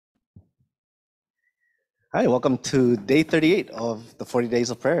Hi, welcome to day 38 of the 40 days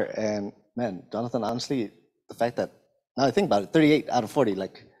of prayer. And man, Jonathan, honestly, the fact that now I think about it, 38 out of 40,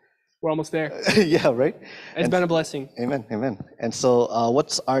 like, We're almost there. yeah, right? It's been a blessing. Amen, amen. And so,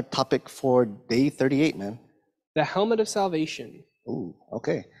 what's our topic for day 38, man? The helmet of salvation. Ooh,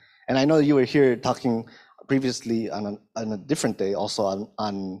 okay. And I know you were here talking previously on a different day, also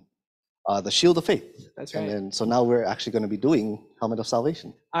on the shield of faith. That's And right. then, so now we're actually going to be doing helmet of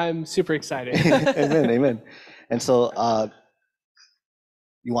salvation. I'm super excited. Amen, amen. And so,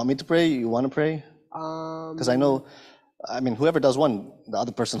 you want me to pray? You want to pray? Because I know, whoever does one, the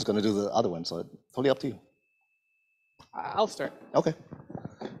other person's going to do the other one. So totally up to you. I'll start. Okay.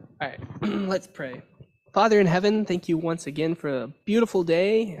 All right, let's pray. Father in heaven, thank you once again for a beautiful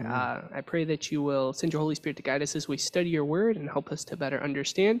day. I pray that you will send your Holy Spirit to guide us as we study your word and help us to better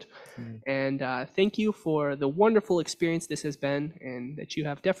understand. And thank you for the wonderful experience this has been, and that you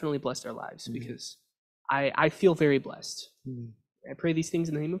have definitely blessed our lives, because I feel very blessed. I pray these things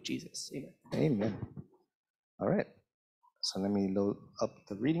in the name of Jesus. Amen. Amen. All right. So let me load up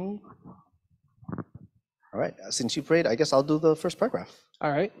the reading. All right. Since you prayed, I guess I'll do the first paragraph.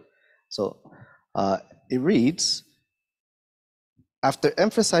 All right. So it reads, after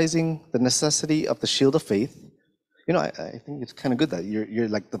emphasizing the necessity of the shield of faith, I think it's kind of good that you're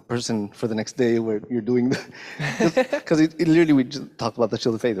like the person for the next day where you're doing the, because it literally we just talked about the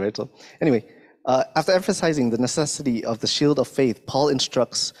shield of faith, right? So anyway, after emphasizing the necessity of the shield of faith, Paul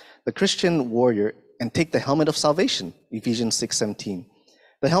instructs the Christian warrior and take the helmet of salvation, Ephesians 6:17.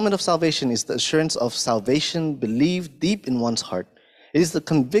 The helmet of salvation is the assurance of salvation believed deep in one's heart. It is the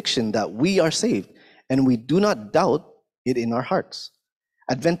conviction that we are saved, and we do not doubt it in our hearts.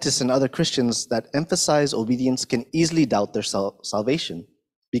 Adventists and other Christians that emphasize obedience can easily doubt their salvation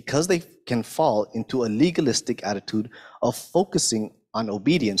because they can fall into a legalistic attitude of focusing on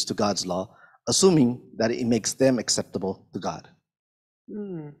obedience to God's law, assuming that it makes them acceptable to God.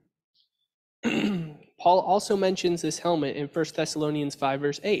 Paul also mentions this helmet in 1 Thessalonians 5,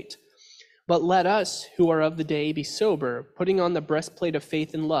 verse 8. But let us, who are of the day, be sober, putting on the breastplate of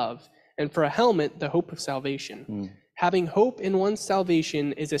faith and love, and for a helmet, the hope of salvation. Having hope in one's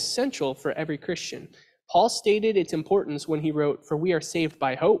salvation is essential for every Christian. Paul stated its importance when he wrote, "For we are saved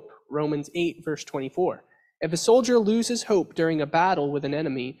by hope," Romans 8, verse 24. If a soldier loses hope during a battle with an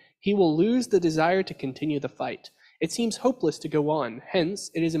enemy, he will lose the desire to continue the fight. It seems hopeless to go on.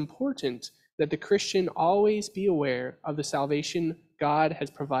 Hence, it is important that the Christian always be aware of the salvation God has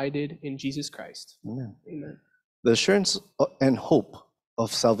provided in Jesus Christ. Amen. Amen. The assurance and hope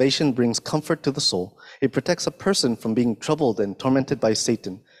of salvation brings comfort to the soul. It protects a person from being troubled and tormented by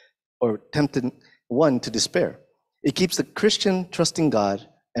Satan or tempting one to despair. It keeps the Christian trusting God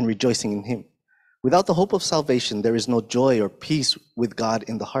and rejoicing in Him. Without the hope of salvation, there is no joy or peace with God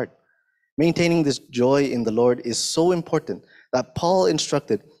in the heart. Maintaining this joy in the Lord is so important that Paul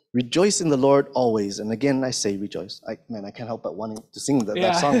instructed, rejoice in the Lord always. And again, I say rejoice. I can't help but wanting to sing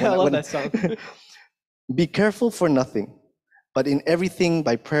that song. I love that song. Be careful for nothing, but in everything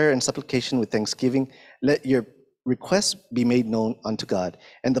by prayer and supplication with thanksgiving, let your requests be made known unto God.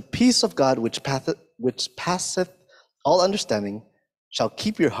 And the peace of God, which passeth all understanding, shall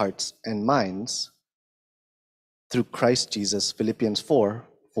keep your hearts and minds through Christ Jesus. Philippians 4,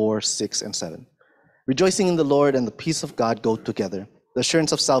 6, and 7. Rejoicing in the Lord and the peace of God go together. The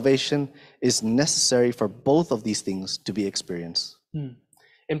assurance of salvation is necessary for both of these things to be experienced.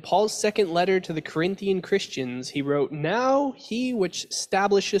 In Paul's second letter to the Corinthian Christians, he wrote, "Now he which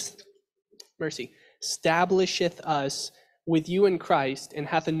establisheth us with you in Christ, and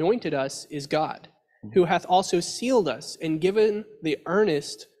hath anointed us, is God, who hath also sealed us and given the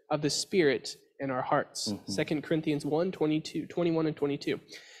earnest of the Spirit in our hearts." 2 Corinthians 1, 21 and 22.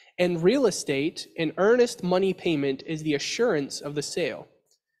 In real estate, an earnest money payment is the assurance of the sale.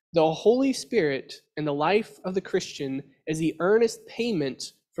 The Holy Spirit in the life of the Christian is the earnest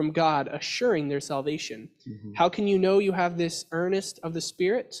payment from God, assuring their salvation. How can you know you have this earnest of the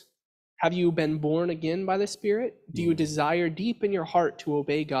Spirit? Have you been born again by the Spirit? Do you desire deep in your heart to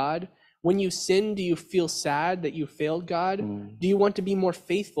obey God? When you sin, do you feel sad that you failed God? Do you want to be more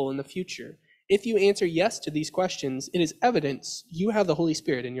faithful in the future? If you answer yes to these questions, it is evidence you have the Holy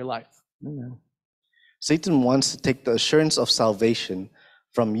Spirit in your life. Satan wants to take the assurance of salvation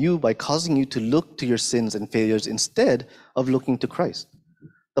from you by causing you to look to your sins and failures instead of looking to Christ.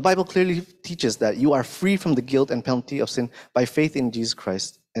 The Bible clearly teaches that you are free from the guilt and penalty of sin by faith in Jesus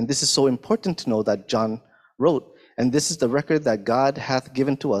Christ. And this is so important to know that John wrote, "And this is the record that God hath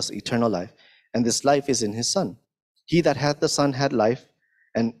given to us, eternal life, and this life is in his Son. He that hath the Son hath life,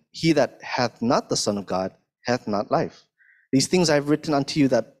 and he that hath not the Son of God hath not life." These things I have written unto you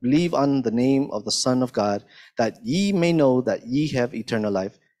that believe on the name of the Son of God, that ye may know that ye have eternal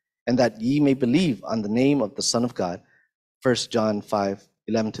life, and that ye may believe on the name of the Son of God. 1 John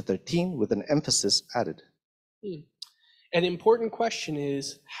 5:11-13, with an emphasis added. An important question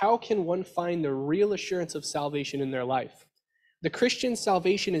is, how can one find the real assurance of salvation in their life? The Christian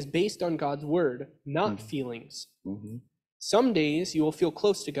salvation is based on God's word, not feelings. Some days you will feel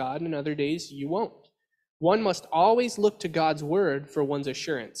close to God, and other days you won't. One must always look to God's word for one's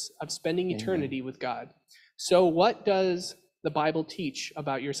assurance of spending eternity with God. So what does the Bible teach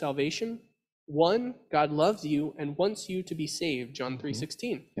about your salvation? 1, God loves you and wants you to be saved, John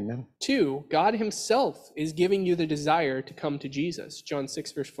 3:16. Amen. 2, God himself is giving you the desire to come to Jesus, John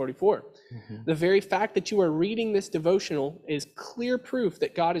 6:44. The very fact that you are reading this devotional is clear proof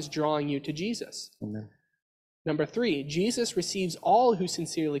that God is drawing you to Jesus. Amen. Number 3, Jesus receives all who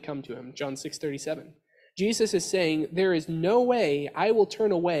sincerely come to him, John 6:37. Jesus is saying, there is no way I will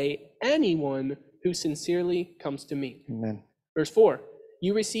turn away anyone who sincerely comes to me. Amen. Verse 4,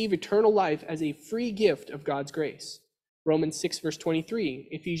 you receive eternal life as a free gift of God's grace. Romans 6:23,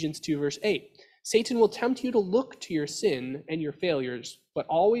 Ephesians 2:8. Satan will tempt you to look to your sin and your failures, but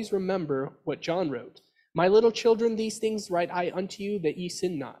always remember what John wrote. My little children, these things write I unto you, that ye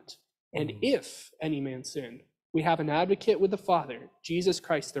sin not. And if any man sin, we have an advocate with the Father, Jesus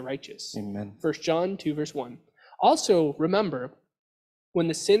Christ the righteous. Amen. 1 John 2:1. Also remember, when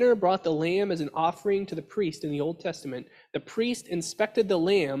the sinner brought the lamb as an offering to the priest in the Old Testament, the priest inspected the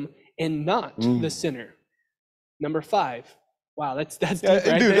lamb and not the sinner. Number 5. Wow, that's deep right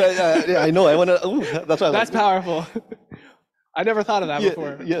there. Yeah, I know. I want to. That's powerful. I never thought of that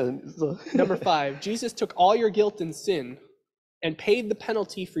before. Yeah. So. Number 5. Jesus took all your guilt and sin and paid the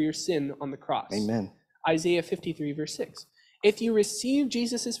penalty for your sin on the cross. Amen. Isaiah 53:6. If you receive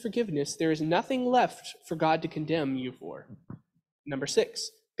Jesus' forgiveness, there is nothing left for God to condemn you for. Number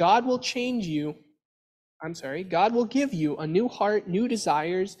 6, God will give you a new heart, new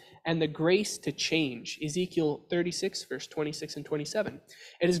desires, and the grace to change. Ezekiel 36:26-27.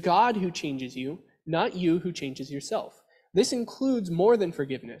 It is God who changes you, not you who changes yourself. This includes more than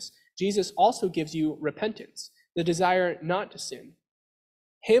forgiveness. Jesus also gives you repentance, the desire not to sin.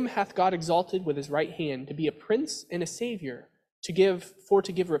 Him hath God exalted with his right hand to be a prince and a savior, to give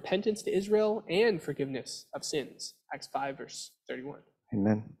repentance to Israel and forgiveness of sins. Acts 5:31.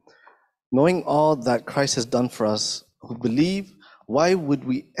 Amen. Knowing all that Christ has done for us who believe, why would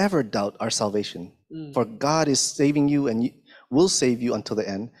we ever doubt our salvation? For God is saving you and will save you until the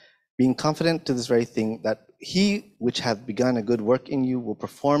end, being confident to this very thing, that he which hath begun a good work in you will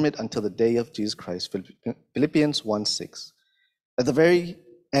perform it until the day of Jesus Christ. Philippians 1:6.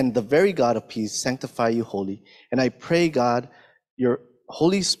 The very God of peace sanctify you wholly. And I pray, God, your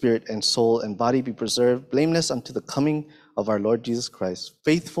Holy Spirit and soul and body be preserved blameless unto the coming of our Lord Jesus Christ.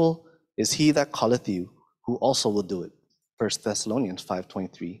 Faithful is he that calleth you, who also will do it. 1 Thessalonians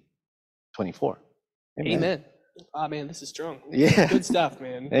 5:23-24. Amen. Oh man, this is strong. Yeah. Good stuff,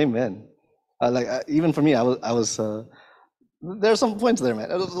 man. Amen. Even for me, I was. There are some points there, man.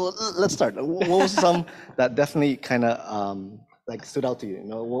 Let's start. What was some that definitely kind of stood out to you?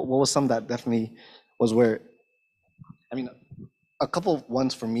 What was some that definitely was where? I mean, a couple of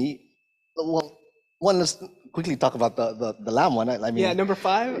ones for me. Well, one, let's quickly talk about the lamb one. Number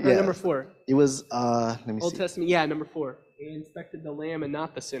 5 or number 4? It was let me Old see. Testament, number 4. He inspected the lamb and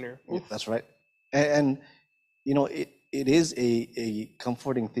not the sinner. Yeah, that's right. And it is a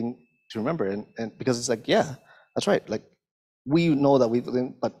comforting thing to remember, and because it's like, yeah, that's right. Like, we know that we've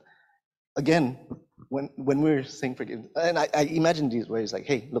been, but again, when we're saying forgiveness, and I imagine these ways, like,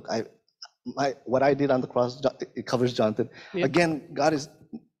 hey, look, what I did on the cross, it covers Jonathan. Yeah. Again, God is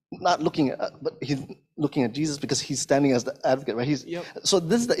not looking at, but he's looking at Jesus because he's standing as the advocate, right? So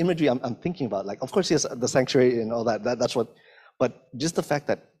this is the imagery I'm thinking about. Like, of course, he has the sanctuary and all that. That's what, but just the fact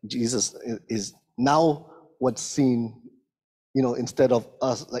that Jesus is now what's seen, instead of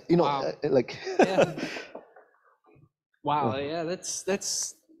us, like, Wow. like. Yeah. Wow. Yeah,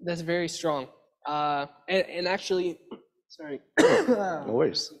 that's very strong. And actually, sorry. No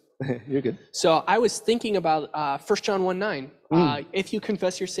worries. You're good. So I was thinking about 1 John 1:9. If you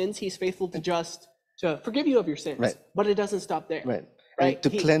confess your sins, he's faithful to forgive you of your sins. Right. But it doesn't stop there. Right. Right. And to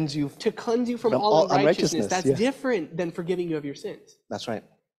cleanse you. To cleanse you from all unrighteousness. That's yeah. different than forgiving you of your sins. That's right.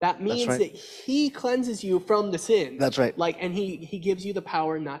 That means right. that he cleanses you from the sin. That's right. And he gives you the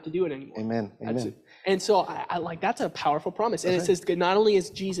power not to do it anymore. Amen. Amen. And so I like, that's a powerful promise. And it says not only is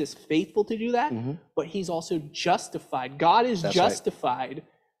Jesus faithful to do that, but he's also justified. God is justified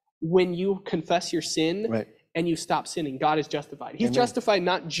when you confess your sin, right. and you stop sinning, God is justified. He's justified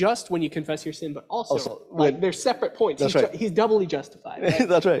not just when you confess your sin, but also like there's separate points. He's doubly justified. Right?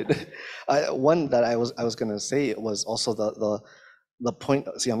 That's right. One that I was gonna say was also the point.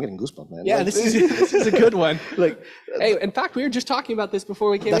 See, I'm getting goosebumps, man. Yeah, like, this is a good one. Like, hey, in fact, we were just talking about this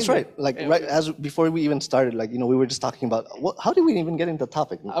before we came. That's right. Like before we even started, like we were just talking about how did we even get into the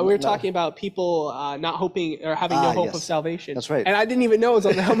topic? We were talking about people not hoping or having no hope of salvation. That's right. And I didn't even know it was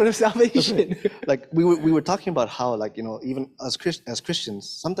on the helmet of salvation. Like we were talking about how even as Christians,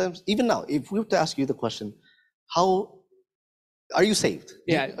 sometimes even now, if we were to ask you the question, how are you saved?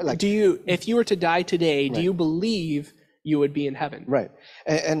 Yeah. If you were to die today, do you believe you would be in heaven? Right.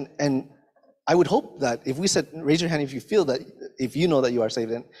 And I would hope that if we said, raise your hand if you feel that, if you know that you are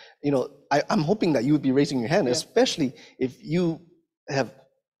saved, and I'm hoping that you would be raising your hand, especially if you have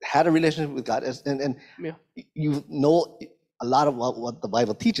had a relationship with God and you know a lot of what the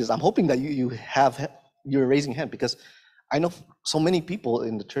Bible teaches. I'm hoping that you're raising your hand, because I know so many people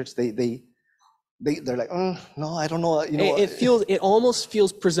in the church, they're like, no, I don't know. It almost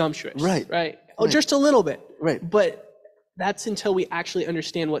feels presumptuous. Right. Oh, just a little bit. Right. But that's until we actually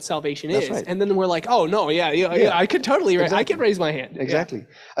understand what salvation is. Right. And then we're like, oh no, I could totally, I could raise my hand. Exactly.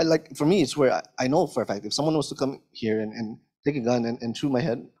 Like for me, it's where I know for a fact, if someone was to come here and take a gun and shoot my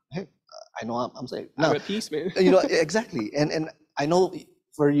head, hey, I know I'm saved. I'm at peace, man. Exactly. And I know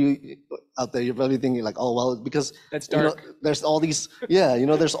for you out there, you're probably thinking like, oh, well, because that's dark. There's all these,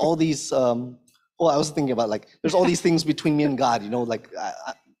 there's all these, I was thinking about like, there's all these things between me and God,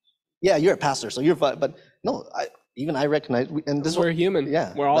 you're a pastor, so you're fine. But no, I recognize, and this we're human.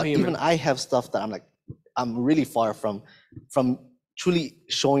 Yeah, we're all human. Even I have stuff that I'm really far from truly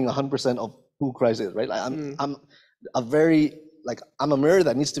showing 100% of who Christ is. Right? Like I'm a mirror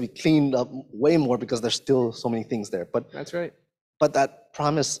that needs to be cleaned up way more, because there's still so many things there. But that's right. But that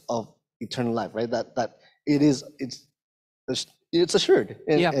promise of eternal life, right? That it's assured.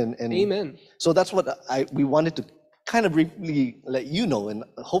 And amen. So that's what we wanted to kind of briefly let you know, and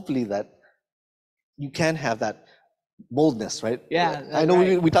hopefully that you can have that boldness, right? Yeah. I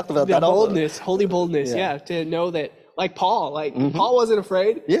know we talked about that. Boldness, holy boldness. Yeah. To know that, like Paul, Paul wasn't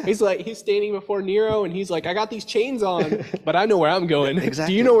afraid. Yeah. He's standing before Nero and he's like, I got these chains on, but I know where I'm going.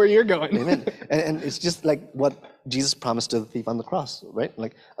 Exactly. Do you know where you're going? Amen. And it's just like what Jesus promised to the thief on the cross, right?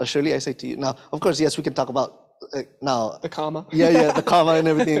 Like, surely I say to you. Now, of course, yes, we can talk about now. The comma. Yeah, the comma and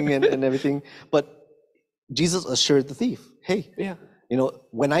everything and everything. But Jesus assured the thief, hey,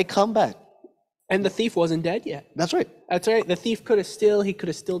 when I come back. And the thief wasn't dead yet. That's right. That's right. The thief could have still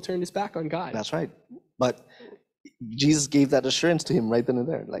turned his back on God. That's right. But Jesus gave that assurance to him right then and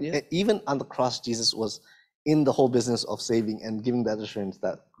there. Like even on the cross, Jesus was in the whole business of saving and giving that assurance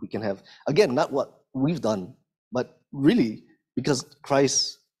that we can have. Again, not what we've done, but really because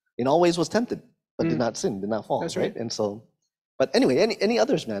Christ in all ways was tempted, but did not sin, did not fall. That's right. And so, but anyway, any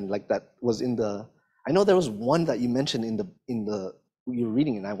others, man, like that was in the. I know there was one that you mentioned in the you were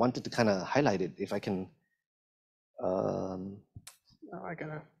reading, and I wanted to kind of highlight it if I can. I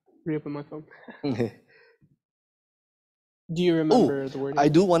gotta reopen my phone. Do you remember the word? I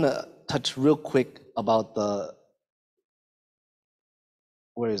do want to touch real quick about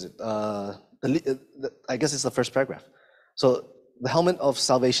where is it? I guess it's the first paragraph. So the helmet of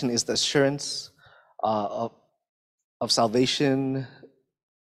salvation is the assurance of salvation.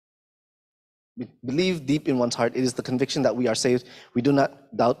 Believe deep in one's heart. It is the conviction that we are saved. We do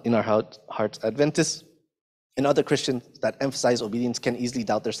not doubt in our hearts. Adventists and other Christians that emphasize obedience can easily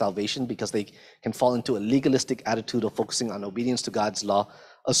doubt their salvation because they can fall into a legalistic attitude of focusing on obedience to God's law,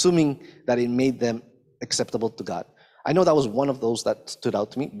 assuming that it made them acceptable to God. I know that was one of those that stood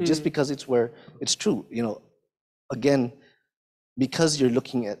out to me, just because it's where it's true. Again, because you're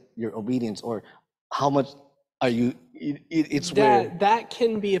looking at your obedience or how much are you. It's where that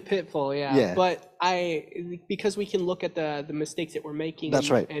can be a pitfall, yeah. But because we can look at the mistakes that we're making,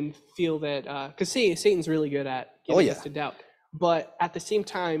 that's right, and feel that because Satan's really good at getting us to doubt. But at the same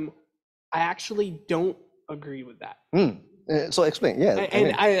time, I actually don't agree with that. So explain,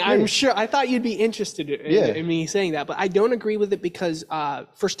 And I'm sure I thought you'd be interested in me saying that, but I don't agree with it because 1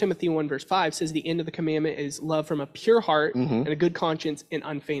 Timothy 1:5 says the end of the commandment is love from a pure heart and a good conscience and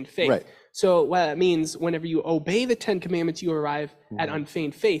unfeigned faith. Right. So what that means, whenever you obey the 10 commandments, you arrive at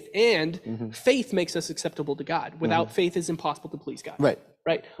unfeigned faith, and faith makes us acceptable to God. Without faith, it's impossible to please God. Right.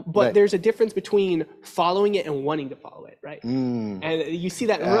 But there's a difference between following it and wanting to follow it, right? And you see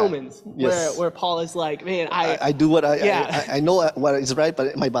that in Romans, where Paul is like, man, I do what I know what is right,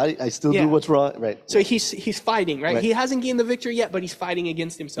 but my body, I still do what's wrong, right? So he's fighting, right? He hasn't gained the victory yet, but he's fighting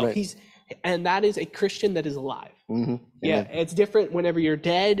against himself. And that is a Christian that is alive. It's different whenever you're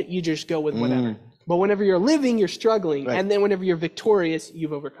dead, you just go with whatever. But whenever you're living, you're struggling. Right. And then whenever you're victorious,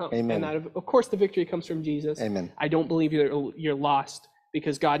 you've overcome. Amen. And that, of course, the victory comes from Jesus. Amen. I don't believe you're lost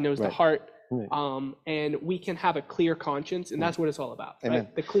because God knows the Right. heart. Right. And we can have a clear conscience, and that's what it's all about. Amen.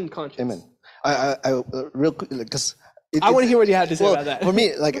 Right? The clean conscience. Amen. I real quick, because I want to hear what you had to say well, about that. for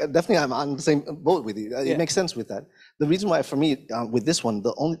me, like definitely, I'm on the same boat with you. Yeah. It makes sense with that. The reason why, for me, with this one,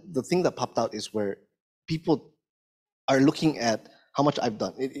 the thing that popped out is where people are looking at how much I've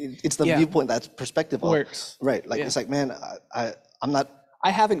done. It's the Yeah. viewpoint, that's perspective of, Works. right? Like Yeah. it's like, man, I'm not.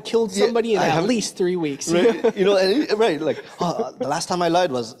 I haven't killed Yeah, somebody in I at haven't- least 3 weeks. Right, you know, and right, like the last time I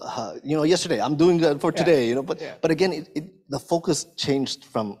lied was, yesterday. I'm doing that for today, you know. But Yeah. but again, the focus changed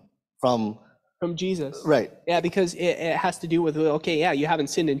from From Jesus. right, Yeah, because it has to do with, okay, yeah, you haven't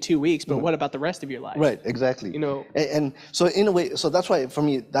sinned in 2 weeks, but what about the rest of your life? right, exactly. You know, And so in a way, so that's why for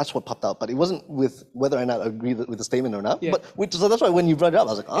me, that's what popped out. But it wasn't with whether or not I agree with the statement or not. Yeah. But so that's why when you brought it up,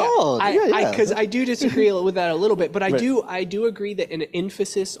 I was like, oh, yeah. Because I do disagree with that a little bit, but I Right. do agree that an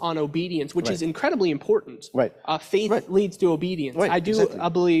emphasis on obedience, which is Right. incredibly important. Right. Faith Right. leads to obedience. Right, I do exactly. I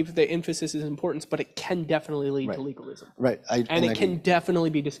believe the emphasis is important, but it can definitely lead to legalism. Right. And it can definitely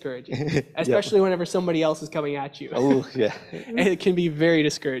be discouraging, especially whenever somebody else is coming at you. Oh, yeah. And it can be very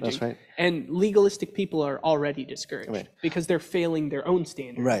discouraging. That's right. And legalistic people are already discouraged Right. because they're failing their own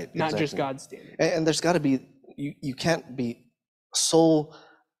standard, Right, not just exactly. God's standard. And there's got to be, you can't be so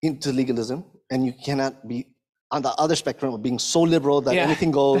into legalism, and you cannot be on the other spectrum of being so liberal that Yeah,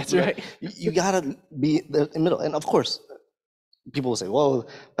 anything goes. that's right. You got to be in the middle. And of course, people will say, well,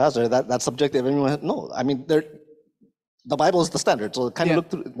 Pastor, that's subjective. Everyone, no, I mean, the Bible is the standard. So kind of Yeah. look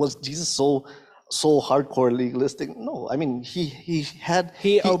through, was Jesus so hardcore legalistic? No, I mean, he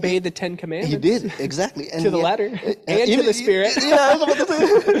Obeyed the 10 Commandments. He did, exactly. And To the yet- letter and to the Spirit. Yeah, I was about to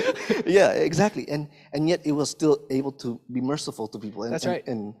say. Yeah, exactly. And yet it was still able to be merciful to people. And, That's right.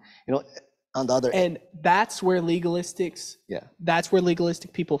 And you know, on the other And that's where that's where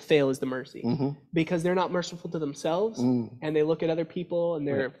legalistic people fail, is the mercy. Because they're not merciful to themselves, and they look at other people and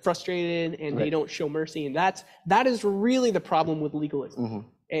they're frustrated and they don't show mercy. And that is really the problem with legalism.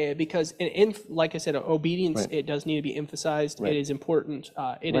 Because like I said, obedience, it does need to be emphasized. It is important.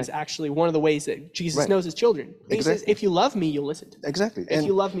 It is actually one of the ways that Jesus knows his children. He says, if you love me, you'll listen to me. Exactly. If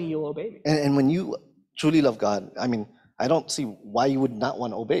you love me, you'll obey me. And when you truly love God, I mean, I don't see why you would not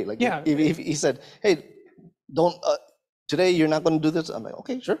want to obey. Like, Yeah. if he said, "Hey, don't today you're not going to do this," I'm like,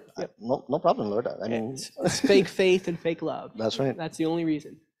 "Okay, sure, no problem, Lord." I mean, It's fake faith and fake love. that's right. That's the only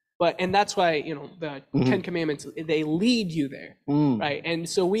reason. And that's why, the 10 Commandments, they lead you there, right? And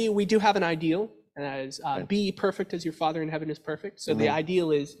so we do have an ideal, and that is be perfect as your Father in heaven is perfect. So the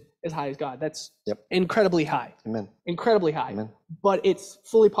ideal is as high as God. That's incredibly high. Amen. Incredibly high. Amen. But it's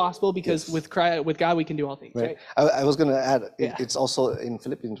fully possible because with God we can do all things, right? I was going to add, Yeah. it's also in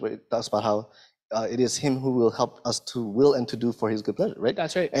Philippians where it talks about how it is Him who will help us to will and to do for His good pleasure, right?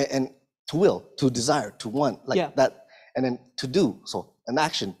 That's right. And to will, to desire, to want, like that, and then to do. So an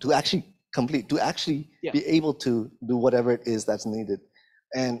action, to actually complete, to actually be able to do whatever it is that's needed.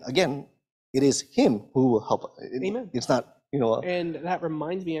 And again, it is Him who will help. Amen. It's not, And that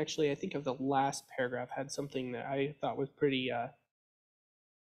reminds me, actually, I think of the last paragraph had something that I thought was pretty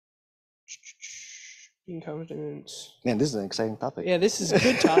being confident. man, this is an exciting topic. Yeah, this is a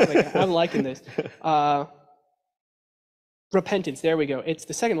good topic. I'm liking this. Repentance. There we go. It's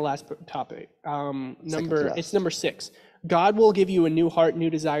the second to last topic. It's number 6. God will give you a new heart, new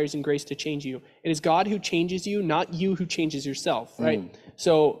desires, and grace to change you. It is God who changes you, not you who changes yourself, right?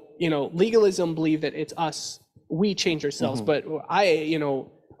 So, legalism believe that it's us, we change ourselves, but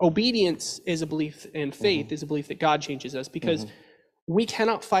obedience is a belief, and faith is a belief that God changes us, because we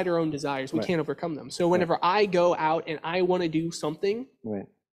cannot fight our own desires. We can't overcome them. So whenever I go out and I want to do something,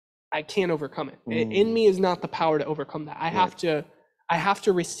 I can't overcome it. In me is not the power to overcome that. I have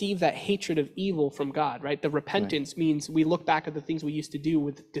to receive that hatred of evil from God, right? The repentance means we look back at the things we used to do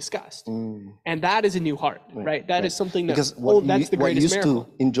with disgust. And that is a new heart, right? That is something that, because that's the greatest used miracle.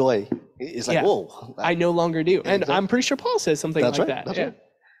 to enjoy is like, whoa. I no longer do. And I'm pretty sure Paul says something That's like right, that. that's Yeah. right.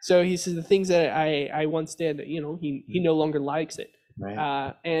 So he says the things that I once did, he no longer likes it.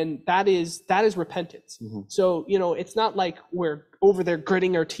 Right. And that is repentance. So, it's not like we're over there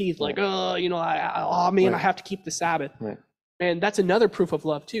gritting our teeth like, I have to keep the Sabbath. Right. And that's another proof of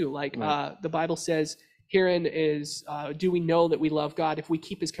love too. Like the Bible says, herein is, do we know that we love God if we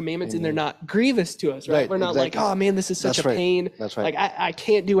keep His commandments and they're not grievous to us, right? We're not like, oh man, this is such a pain. That's right. Like I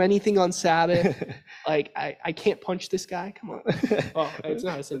can't do anything on Sabbath. Like I can't punch this guy. Come on. Oh, it's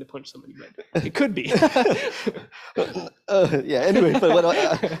not a sin to punch somebody, but it could be. Anyway, but what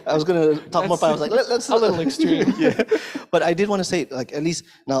I was going to talk more about, I was like, let's a little extreme. Yeah. But I did want to say, like, at least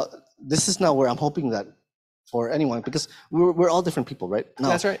now, this is now where I'm hoping that for anyone, because we're all different people, right? Now,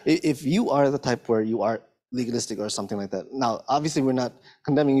 That's right. If you are the type where you are legalistic or something like that, now obviously we're not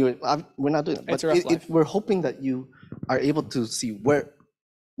condemning you. We're not doing it, It's but a rough life. we're hoping that you are able to see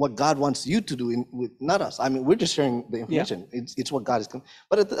what God wants you to do with not us. I mean, we're just sharing the information. It's what God is.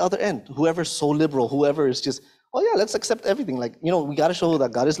 But at the other end, whoever's so liberal, whoever is just, oh yeah, let's accept everything. Like, we got to show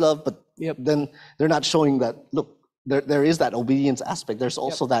that God is love, but then they're not showing that. Look, there is that obedience aspect. There's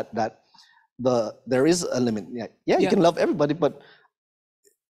also there is a limit. Yeah, you can love everybody, but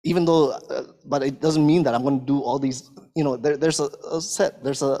even though, but it doesn't mean that I'm going to do all these. There's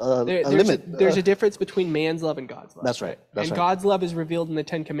a limit. There's a difference between man's love and God's love. That's right. That's right. God's love is revealed in the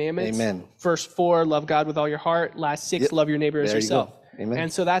 10 Commandments. Amen. First 4, love God with all your heart. Last 6, love your neighbor as yourself. Amen.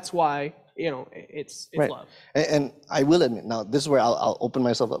 And so that's why it's right. love. And I will admit, now this is where I'll open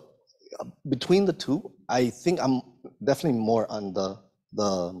myself up. Between the two, I think I'm definitely more on the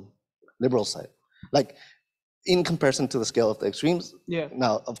liberal side. Like, in comparison to the scale of the extremes. Yeah.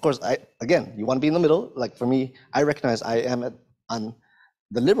 Now, of course, you want to be in the middle. Like for me, I recognize I am on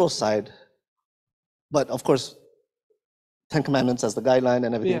the liberal side, but of course, 10 Commandments as the guideline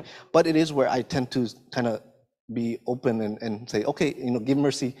and everything. Yeah. But it is where I tend to kind of be open and say, okay, give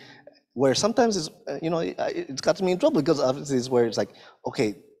mercy. Where sometimes it's got me in trouble, because obviously it's where it's like,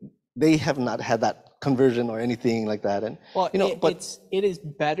 okay, they have not had that conversion or anything like that, and it is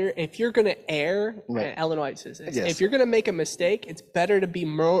better if you're going to err. Right. Ellen White says this. Yes. If you're going to make a mistake, it's better to be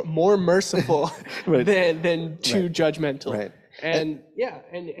more merciful right. than too right. judgmental. Right.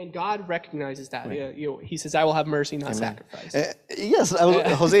 And God recognizes that. Right. He says, "I will have mercy, not sacrifice." Yes,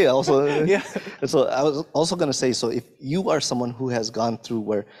 Hosea also. Yeah. So I was also going to say, so if you are someone who has gone through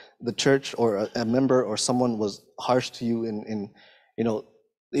where the church or a member or someone was harsh to you in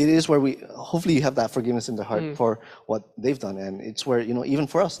it is where hopefully you have that forgiveness in the heart for what they've done. And it's where, even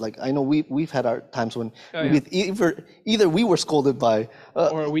for us, like I know we've had our times when either we were scolded by,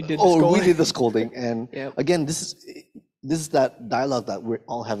 or we did the scolding. And again, this is that dialogue that we're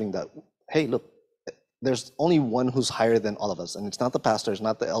all having, that, hey, look, there's only one who's higher than all of us. And it's not the pastors,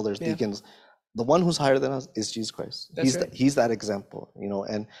 not the elders, deacons. The one who's higher than us is Jesus Christ. He's that example,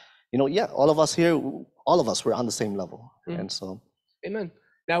 and, all of us here, all of us, we're on the same level. And so. Amen.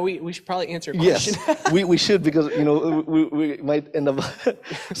 Now we should probably answer a question. Yes, we should, because we might end up.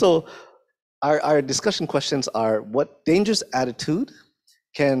 So our discussion questions are: what dangerous attitude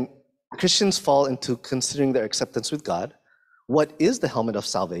can Christians fall into considering their acceptance with God? What is the helmet of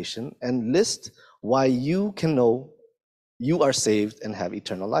salvation? And list why you can know you are saved and have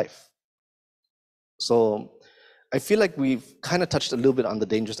eternal life. So I feel like we've kind of touched a little bit on the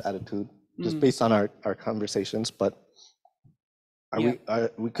dangerous attitude, just based on our conversations, but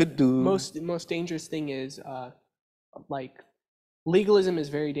we could do most dangerous thing is like legalism is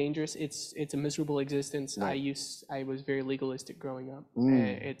very dangerous. It's a miserable existence. Right. I was very legalistic growing up.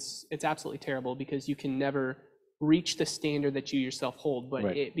 It's absolutely terrible, because you can never reach the standard that you yourself hold, but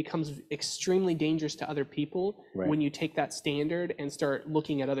it becomes extremely dangerous to other people when you take that standard and start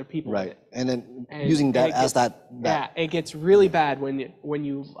looking at other people. Right, and then using that as that. Yeah, it gets really bad when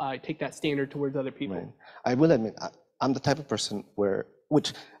you take that standard towards other people. Right. I will admit, I'm the type of person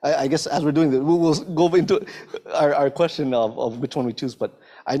which I guess as we're doing this, we will go into our question of which one we choose. But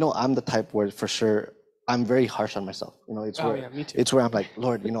I know I'm the type where, for sure, I'm very harsh on myself. Me too. It's where I'm like,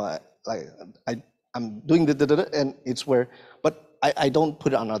 Lord, I'm doing and it's where, but I don't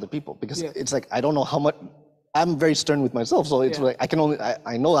put it on other people, because it's like, I don't know how much. I'm very stern with myself, so it's like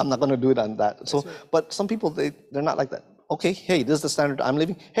I know I'm not going to do it on that. So, but some people they're not like that. Okay, hey, this is the standard I'm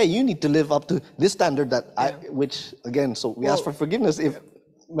living. Hey, you need to live up to this standard which again, so we ask for forgiveness if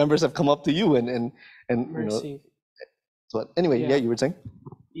members have come up to you and mercy. So anyway, you were saying?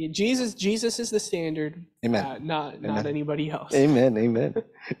 Yeah, Jesus is the standard. Amen. Not anybody else. Amen.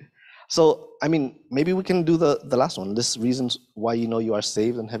 So, I mean, maybe we can do the last one. This reasons why you are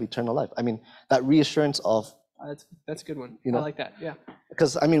saved and have eternal life. I mean, that reassurance of. That's a good one. I like that. Yeah.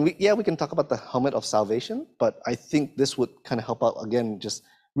 Because I mean, we can talk about the helmet of salvation, but I think this would kind of help out again, just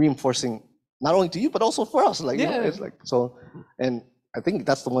reinforcing not only to you but also for us. Like, it's like so, and I think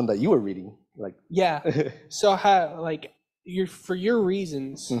that's the one that you were reading. Like. Yeah. So for your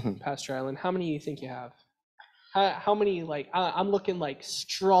reasons, Pastor Allen, how many do you think you have? How many, I'm looking like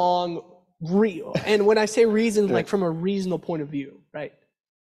strong, real, and when I say reasons, like from a reasonable point of view, right?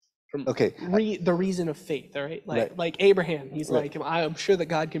 From the reason of faith, all right? Like Abraham, he's like, I'm sure that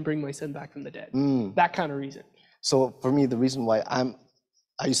God can bring my son back from the dead. That kind of reason. So for me, the reason why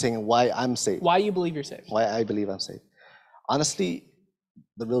are you saying why I'm saved? Why you believe you're saved? Why I believe I'm saved. Honestly,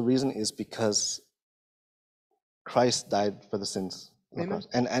 the real reason is because Christ died for the sins the Amen. cross.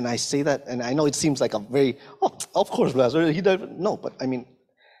 And I say that, and I know it seems like a very, oh, of course, Pastor, he died. No, but I mean,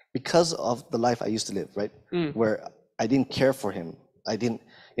 because of the life I used to live, right, where I didn't care for him, I didn't,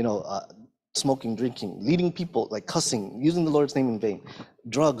 smoking, drinking, leading people, like cussing, using the Lord's name in vain,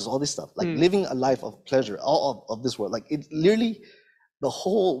 drugs, all this stuff, like living a life of pleasure, all of this world, like it's literally the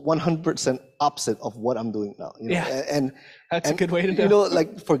whole 100% opposite of what I'm doing now. Yeah. And That's a good way to know.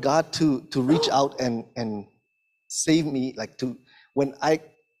 like for God to reach out and save me, when I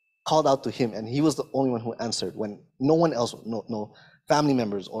called out to him, and he was the only one who answered, when no one else, no family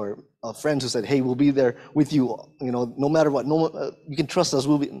members or friends who said, hey, we'll be there with you, no matter what, no one, you can trust us,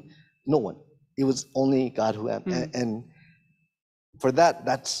 we'll be, no one. It was only God who and for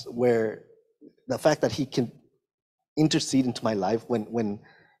that's where the fact that he can intercede into my life when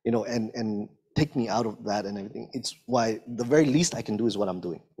and take me out of that and everything, it's why the very least I can do is what I'm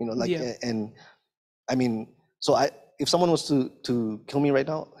doing, and I mean, so if someone was to kill me right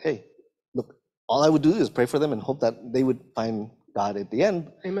now, hey, look, all I would do is pray for them and hope that they would find God at the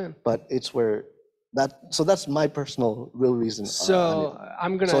end. Amen. But it's where that's my personal real reason. So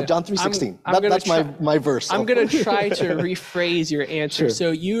So John 3:16. That's my verse. I'm gonna try to rephrase your answer. Sure.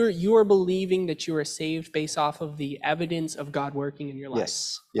 So you are believing that you are saved based off of the evidence of God working in your life.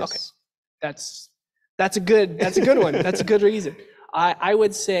 Yes. Okay. That's a good one. That's a good reason. I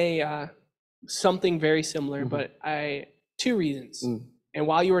would say something very similar, but two reasons. And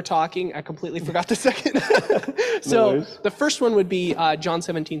while you were talking, I completely forgot the second. So the first one would be John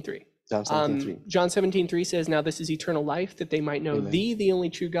 17:3. John 17:3. John 17:3 says, now this is eternal life, that they might know thee, the only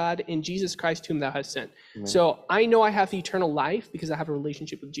true God, and Jesus Christ, whom thou hast sent. Amen. So I know I have the eternal life because I have a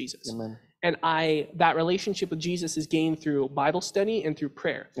relationship with Jesus. Amen. And that relationship with Jesus is gained through Bible study and through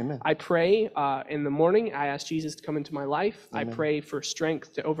prayer. Amen. I pray in the morning. I ask Jesus to come into my life. Amen. I pray for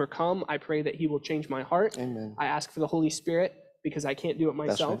strength to overcome. I pray that he will change my heart. Amen. I ask for the Holy Spirit because I can't do it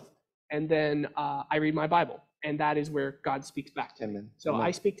myself. Right. And then I read my Bible. And that is where God speaks back to me. So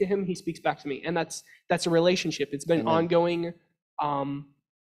I speak to him, he speaks back to me. And that's a relationship. It's been ongoing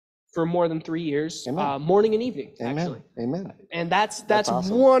for more than 3 years, morning and evening, actually. Amen. And that's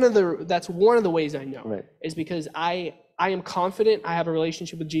awesome. one of the ways I know, right, is because I am confident I have a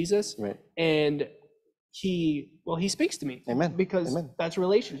relationship with Jesus, right, and he speaks to me. Amen. Because that's a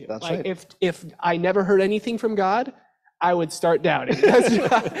relationship. That's like right. if I never heard anything from God, I would start doubting.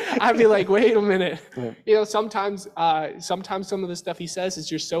 I'd be like, wait a minute. Right. Sometimes some of the stuff he says is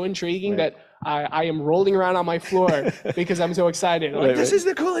just so intriguing that I am rolling around on my floor because I'm so excited. Like, this is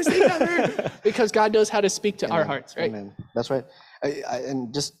the coolest thing ever. Because God knows how to speak to our hearts, right? Amen. That's right.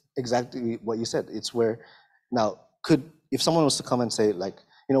 And just exactly what you said. It's where now if someone was to come and say, like,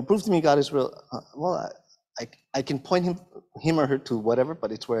 prove to me God is real. Well, I can point him or her to whatever,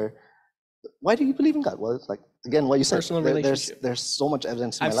 but it's where, why do you believe in God? Well, it's like, again, what you said, personal relationship. There's so much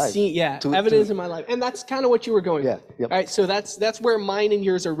evidence in my life. Evidence in my life. And that's kind of what you were going with. Yep. Right? So that's where mine and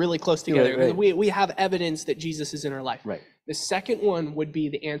yours are really close together. Right. We have evidence that Jesus is in our life. Right. The second one would be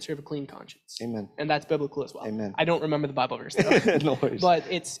the answer of a clean conscience. Amen. And that's biblical as well. Amen. I don't remember the Bible verse though. No worries. But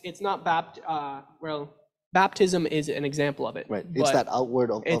it's not baptism is an example of it. Right. It's that outward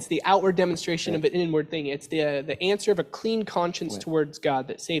it's the outward demonstration of an inward thing. It's the answer of a clean conscience towards God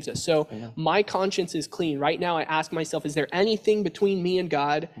that saves us. So my conscience is clean. Right now I ask myself, is there anything between me and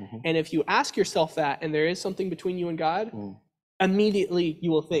God? And if you ask yourself that, and there is something between you and God, immediately you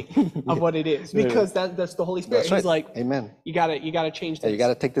will think of what it is, because that's the Holy Spirit. He's like, amen. You gotta change this. You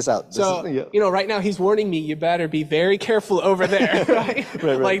gotta take this out. Right now he's warning me, you better be very careful over there, right?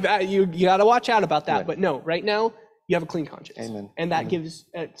 Right. Like that, you gotta watch out about that. Right. But no, right now you have a clean conscience. Amen. And that gives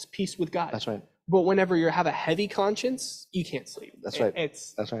peace with God. That's right. But whenever you have a heavy conscience, you can't sleep. That's right.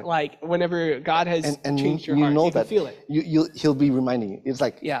 That's right. Like whenever God has changed your heart, you can feel it. He'll be reminding you. It's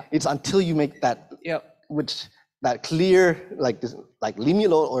like, it's until you make that, that clear, like this, like leave me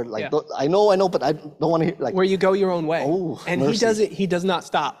alone, or like I know, but I don't want to hear, like, where you go your own way. Oh, and mercy. He does not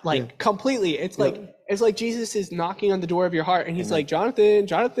stop, like completely. It's like Jesus is knocking on the door of your heart, and he's like, Jonathan,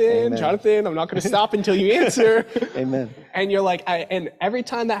 I'm not going to stop until you answer. Amen. And you're like, and every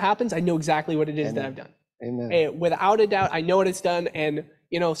time that happens, I know exactly what it is that I've done. Amen. And without a doubt, I know what it's done. And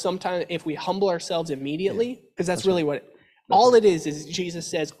sometimes if we humble ourselves immediately, because that's really what all it is Jesus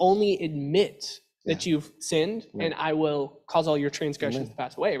says, only admit that you've sinned, and I will cause all your transgressions to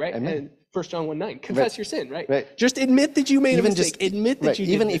pass away, right? Amen. And 1 John 1:9, confess your sin, right? Right. Just admit that you made a mistake. Admit that you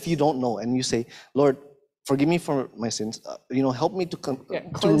did even this. if you don't know, and you say, Lord, forgive me for my sins. Help me to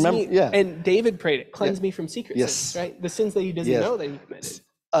remember. Me. Yeah. And David prayed it. Cleanse me from secret sins, right? The sins that he doesn't know that he committed.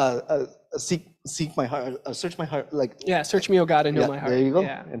 Seek my heart, search my heart. Like search me, O God, and know my heart. There you go.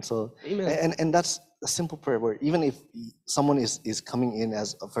 Yeah. And so, Amen. and that's a simple prayer where even if someone is coming in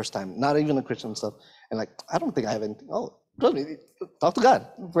as a first time, not even a Christian and stuff, and like, I don't think I have anything. Oh, trust me, talk to God,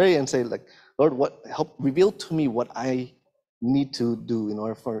 pray and say like, Lord, help reveal to me what I need to do in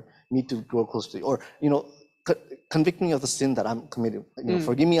order for me to grow closer to you, or convict me of the sin that I'm committing.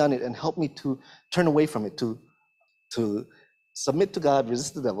 Forgive me on it and help me to turn away from it, to submit to God,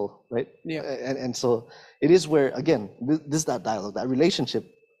 resist the devil, right? Yeah. And so it is where, again, this is that dialogue, that relationship,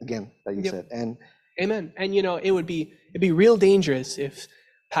 again, that you said. And amen. And it'd be real dangerous if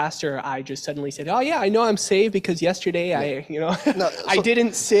pastor or I just suddenly said, oh yeah, I know I'm saved because yesterday I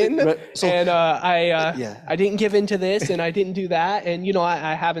didn't sin, and I didn't give into this, and I didn't do that, and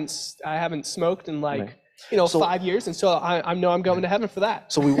I haven't smoked in 5 years, and so I know I'm going to heaven for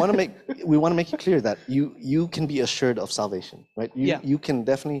that. So we want to make it clear that you can be assured of salvation, right? You can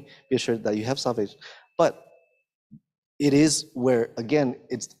definitely be assured that you have salvation, but it is where, again,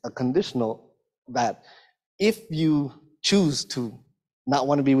 it's a conditional that if you choose to not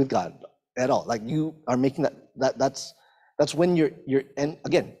want to be with God at all, like you are making that's when you're and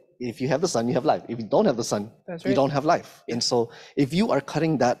again, if you have the Son, you have life. If you don't have the Son, you don't have life. And so if you are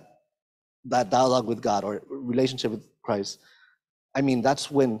cutting that dialogue with God or relationship with Christ, I mean, that's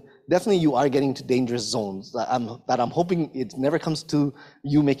when definitely you are getting to dangerous zones that I'm hoping it never comes to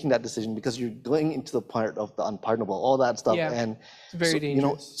you making that decision, because you're going into the part of the unpardonable, all that stuff. And it's very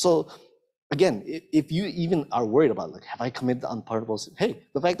dangerous. So again, if you even are worried about, like, have I committed the unpardonable sin? Hey,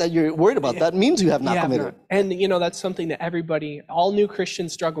 the fact that you're worried about that means you have not committed. And that's something that all new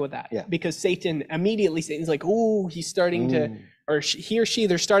Christians struggle with, that because Satan's like, oh, he's starting to, or he or she,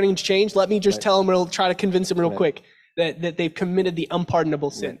 they're starting to change. Let me just tell them, try to convince them real quick that they've committed the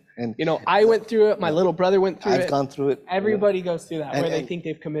unpardonable sin. And I went through it. My little brother went through it. I've gone through it. Everybody goes through that, where they think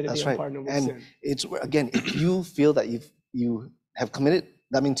they've committed the unpardonable sin. And it's, again, if you feel that you have committed,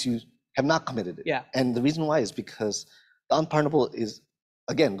 that means you have not committed it. Yeah. And the reason why is because the unpardonable is,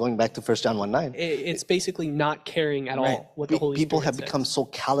 again, going back to 1 John 1:9. It's basically not caring at all what the Holy People Spirit have says. become so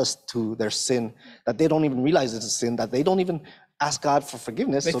callous to their sin that they don't even realize it's a sin, that they don't even ask God for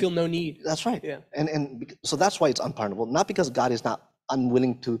forgiveness. They feel no need. That's right. Yeah. And so that's why it's unpardonable. Not because God is not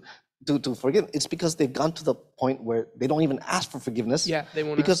unwilling to forgive. It's because they've gone to the point where they don't even ask for forgiveness. Yeah, they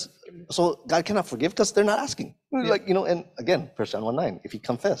won't. So God cannot forgive because they're not asking. And again, 1 John 1:9, if you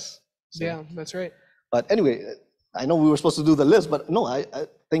confess. So. Yeah, that's right. But anyway, I know we were supposed to do the list, but no, I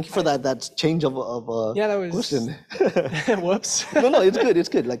thank you for that change of that was question. Whoops. No, it's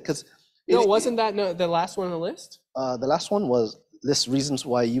good. Like, because wasn't that the last one on the list? The last one was list reasons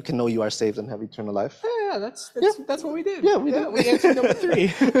why you can know you are saved and have eternal life. Yeah, that's what we did. Yeah, we did. We answered number 3.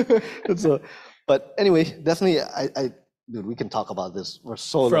 So, but anyway, definitely, dude, we can talk about this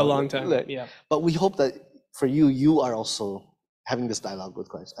for a long time. Yeah. But we hope that for you are also having this dialogue with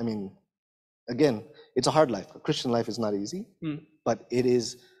Christ. I mean, again, it's a hard life. A Christian life is not easy, but it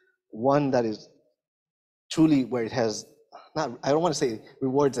is one that is truly where it has I don't want to say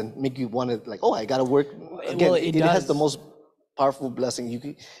rewards and make you want to, like, oh, I got to work. Again, it has the most powerful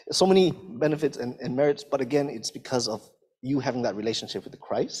blessing. So many benefits and merits, but again, it's because of you having that relationship with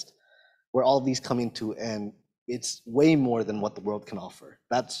Christ, where all these come into, and it's way more than what the world can offer.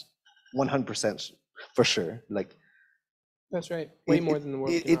 That's 100% for sure. Like, that's right. Way more than the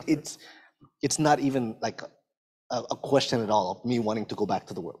world can offer. It's not even like a question at all of me wanting to go back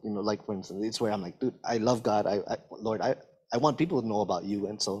to the world. Like, for instance, it's where I'm like, dude, I love God. Lord, I want people to know about you.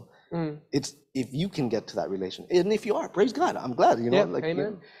 And so it's, if you can get to that relation, and if you are, praise God, I'm glad,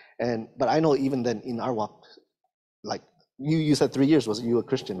 amen. But I know even then in our walk, like you said 3 years, was you a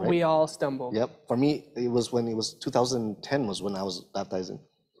Christian, right? We all stumble. Yep. For me, it was 2010 was when I was baptizing.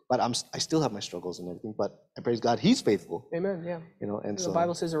 But I still have my struggles and everything, but I praise God, He's faithful. Amen, yeah. And the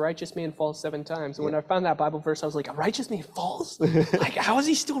Bible says a righteous man falls 7 times. And when I found that Bible verse, I was like, a righteous man falls? Like, how is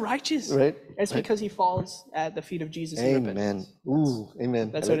he still righteous? Right. It's because he falls at the feet of Jesus. Amen. Ooh,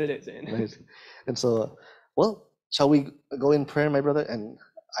 amen. That's what it is. Right. And so, well, shall we go in prayer, my brother? And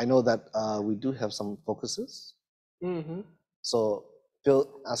I know that we do have some focuses. Mm-hmm. So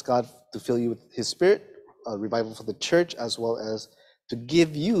ask God to fill you with His Spirit, a revival for the church, as well as to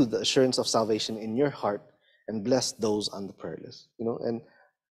give you the assurance of salvation in your heart, and bless those on the prayer list. And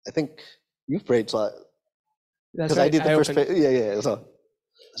I think you prayed, so because I did the first prayer. Yeah. So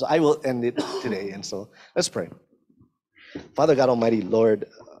I will end it today, and so let's pray. Father God Almighty, Lord,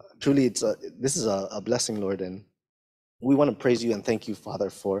 truly this is a blessing, Lord, and we want to praise you and thank you, Father,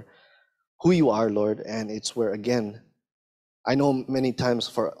 for who you are, Lord. And it's where, again, I know many times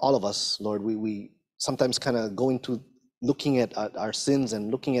for all of us, Lord, we sometimes kind of go into looking at our sins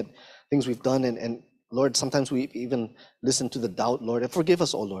and looking at things we've done, and Lord, sometimes we even listen to the doubt, Lord, and forgive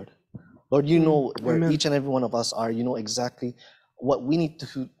us, oh Lord. Lord, you know where Amen. each and every one of us are. You know exactly what we need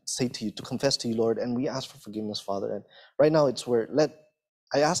to say to you, to confess to you, Lord, and we ask for forgiveness, Father. And right now, it's where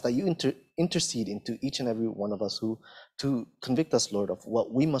I ask that you intercede into each and every one of us to convict us, Lord, of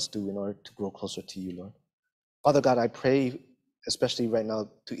what we must do in order to grow closer to you, Lord. Father God, I pray, especially right now,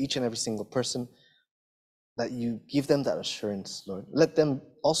 to each and every single person, that you give them that assurance, Lord. Let them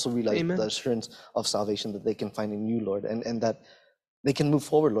also realize Amen. the assurance of salvation that they can find in you, Lord, and that they can move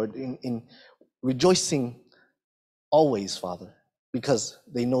forward, Lord, in rejoicing always, Father, because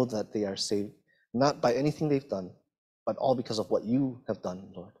they know that they are saved, not by anything they've done, but all because of what you have done,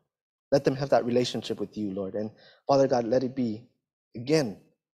 Lord. Let them have that relationship with you, Lord. And Father God, let it be, again,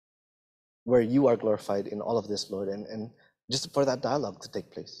 where you are glorified in all of this, Lord, and just for that dialogue to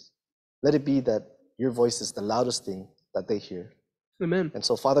take place. Let it be that your voice is the loudest thing that they hear. Amen. And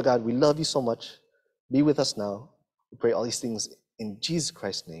so, Father God, we love you so much. Be with us now. We pray all these things in Jesus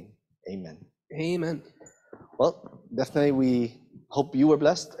Christ's name. Amen. Amen. Well, definitely we hope you were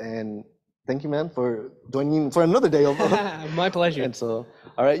blessed, and thank you, man, for joining in for another day of My pleasure. And so,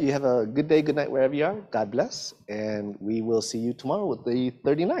 all right, you have a good day, good night, wherever you are. God bless, and we will see you tomorrow with the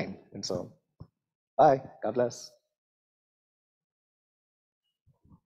 39. And so, bye. God bless.